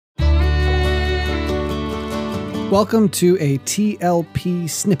Welcome to a TLP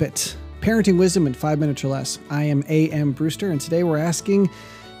Snippet, Parenting Wisdom in 5 minutes or less. I am A.M. Brewster, and today we're asking,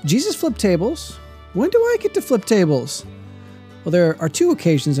 Jesus flipped tables? When do I get to flip tables? Well, there are two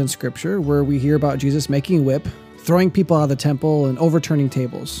occasions in Scripture where we hear about Jesus making a whip, throwing people out of the temple, and overturning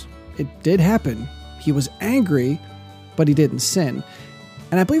tables. It did happen. He was angry, but he didn't sin.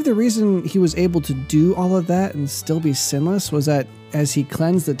 And I believe the reason he was able to do all of that and still be sinless was that as he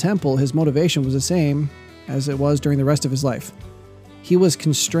cleansed the temple, his motivation was the same as it was during the rest of his life. He was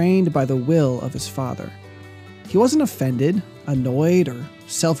constrained by the will of his Father. He wasn't offended, annoyed, or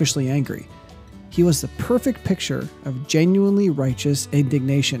selfishly angry. He was the perfect picture of genuinely righteous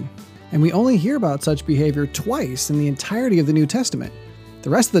indignation. And we only hear about such behavior twice in the entirety of the New Testament. The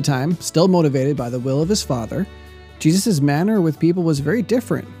rest of the time, still motivated by the will of his Father, Jesus' manner with people was very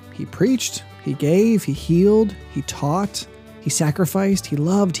different. He preached, he gave, he healed, he taught, he sacrificed, he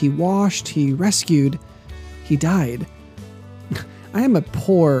loved, he washed, he rescued, he died. I am a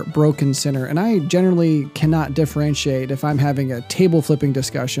poor, broken sinner, and I generally cannot differentiate if I'm having a table flipping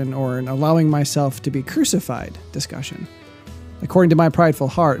discussion or an allowing myself to be crucified discussion. According to my prideful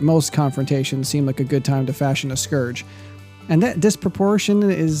heart, most confrontations seem like a good time to fashion a scourge. And that disproportion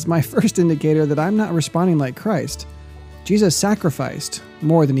is my first indicator that I'm not responding like Christ. Jesus sacrificed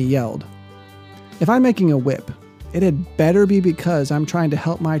more than he yelled. If I'm making a whip, it had better be because I'm trying to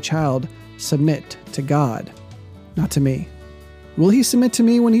help my child submit to God, not to me. Will he submit to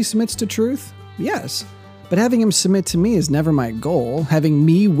me when he submits to truth? Yes. But having him submit to me is never my goal. Having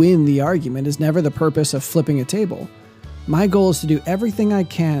me win the argument is never the purpose of flipping a table. My goal is to do everything I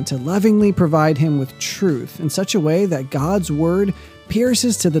can to lovingly provide him with truth in such a way that God's word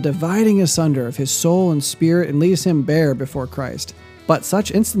pierces to the dividing asunder of his soul and spirit and leaves him bare before Christ. But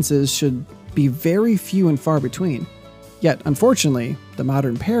such instances should be very few and far between. Yet, unfortunately, the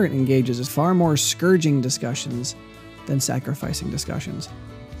modern parent engages in far more scourging discussions than sacrificing discussions.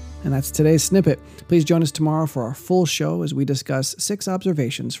 And that's today's snippet. Please join us tomorrow for our full show as we discuss 6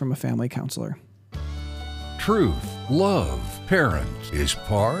 observations from a family counselor. Truth, love, parent is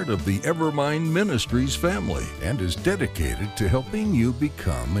part of the Evermind Ministries family and is dedicated to helping you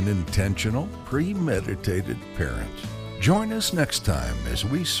become an intentional, premeditated parent. Join us next time as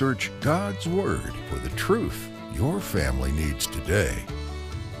we search God's Word for the truth your family needs today.